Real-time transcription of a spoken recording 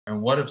And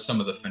what if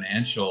some of the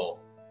financial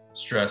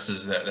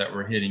stresses that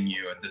were hitting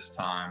you at this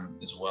time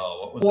as well?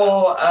 What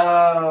was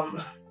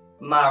that?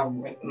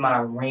 My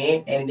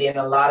rent, and then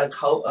a lot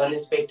of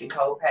unexpected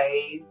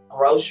co-pays,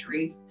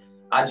 groceries.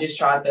 I just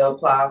tried to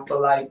apply for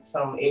like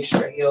some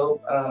extra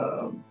help.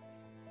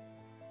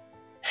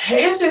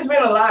 It's just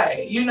been a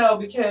lot, you know,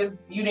 because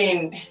you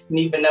didn't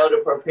even know to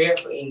prepare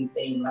for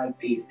anything like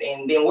this.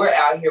 And then we're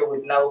out here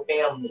with no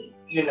family,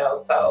 you know,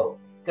 so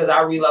because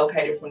I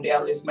relocated from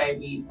Dallas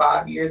maybe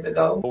 5 years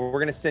ago. We're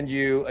going to send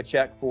you a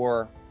check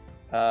for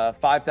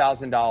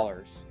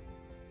 $5,000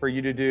 for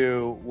you to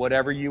do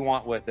whatever you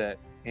want with it.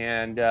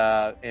 And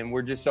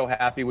we're just so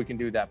happy we can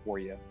do that for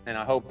you. And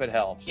I hope it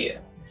helps. Yeah.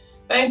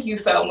 Thank you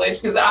so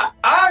much, because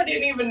I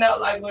didn't even know,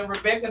 like when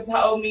Rebecca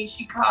told me,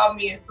 she called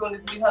me as soon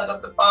as we hung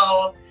up the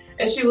phone,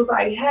 and she was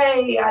like,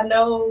 hey, I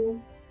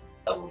know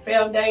of a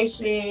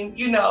foundation,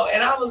 you know,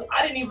 and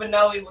I didn't even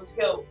know it was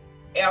help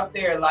out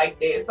there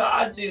like that. So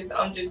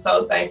I'm just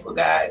so thankful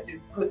God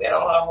just put that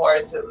on her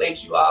heart to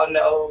let you all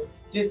know.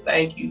 Just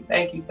thank you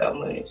so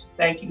much.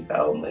 Thank you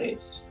so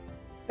much.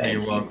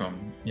 You're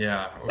welcome.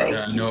 Yeah,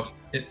 I know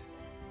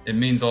it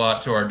means a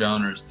lot to our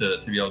donors to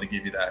be able to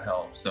give you that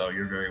help. So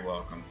you're very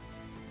welcome.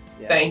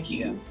 Yeah. Thank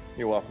you.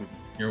 You're welcome.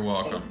 You're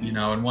welcome. You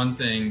know, and one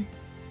thing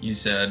you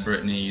said,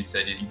 Brittany, you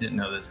said you didn't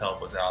know this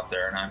help was out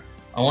there, and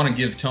I want to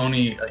give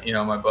Tony, you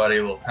know, my buddy,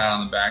 a little pat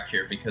on the back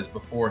here, because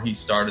before he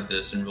started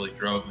this and really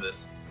drove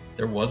this,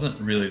 there wasn't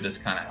really this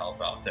kind of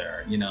help out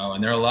there, you know,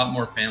 and there are a lot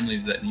more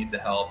families that need the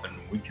help, and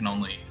we can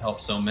only help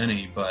so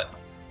many, but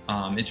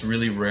it's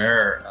really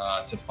rare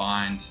to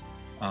find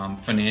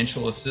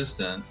financial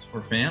assistance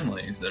for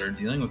families that are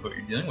dealing with what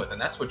you're dealing with, and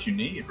that's what you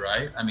need,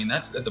 right? I mean,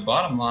 that's at the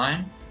bottom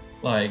line.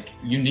 Like,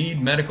 you need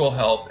medical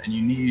help and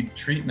you need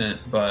treatment,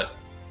 but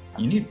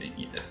you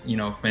need, you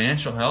know,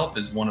 financial help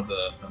is one of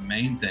the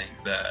main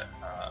things that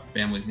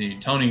families need.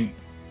 Tony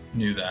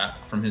knew that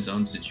from his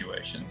own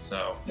situation,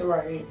 so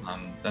right.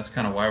 That's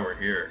kind of why we're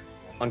here.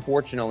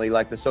 Unfortunately,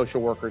 like the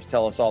social workers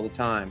tell us all the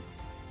time,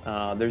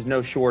 there's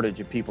no shortage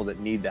of people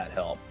that need that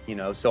help, you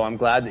know, so I'm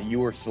glad that you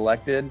were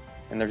selected,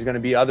 and there's going to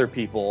be other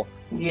people.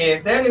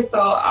 Yes, that is so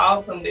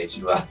awesome that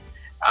you are.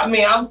 I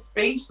mean, I'm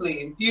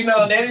speechless, you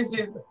know, that is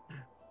just,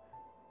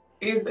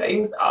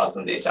 it's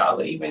awesome that y'all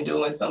are even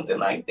doing something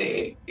like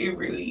that. It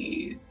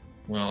really is.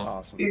 Well,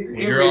 awesome. You're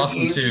really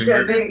awesome too.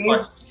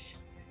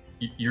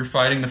 You're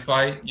fighting the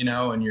fight, you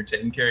know, and you're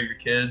taking care of your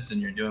kids, and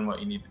you're doing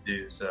what you need to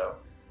do. So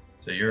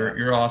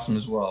you're awesome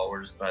as well. We're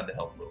just glad to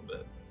help a little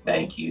bit.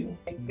 Thank you.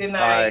 Good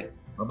night.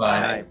 Bye.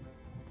 Bye.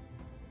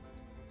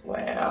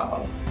 Wow.